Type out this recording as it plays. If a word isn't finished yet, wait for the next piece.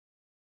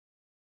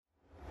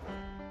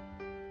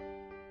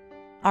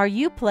Are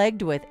you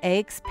plagued with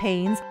aches,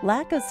 pains,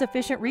 lack of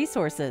sufficient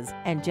resources,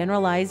 and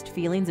generalized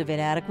feelings of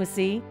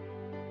inadequacy?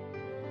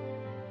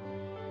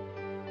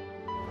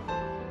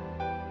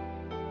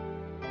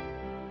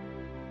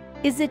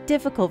 Is it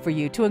difficult for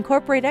you to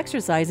incorporate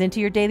exercise into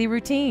your daily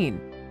routine?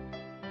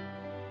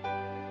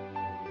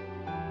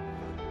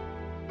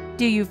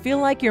 Do you feel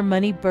like your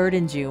money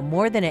burdens you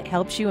more than it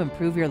helps you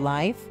improve your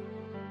life?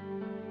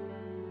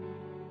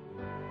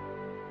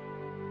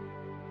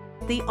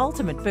 The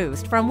Ultimate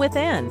Boost from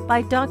Within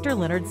by Dr.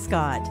 Leonard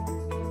Scott.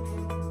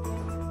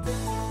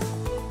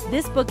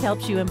 This book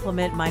helps you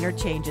implement minor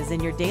changes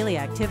in your daily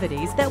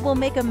activities that will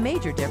make a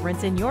major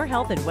difference in your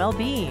health and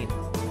well-being.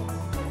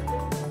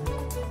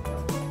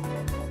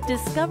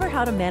 Discover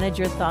how to manage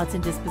your thoughts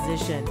and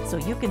disposition so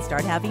you can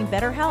start having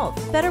better health,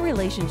 better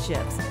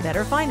relationships,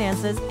 better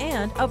finances,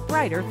 and a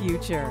brighter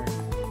future.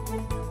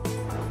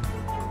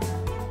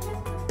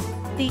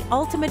 The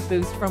Ultimate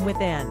Boost from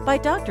Within by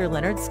Dr.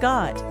 Leonard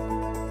Scott.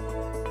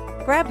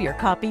 Grab your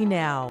copy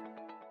now.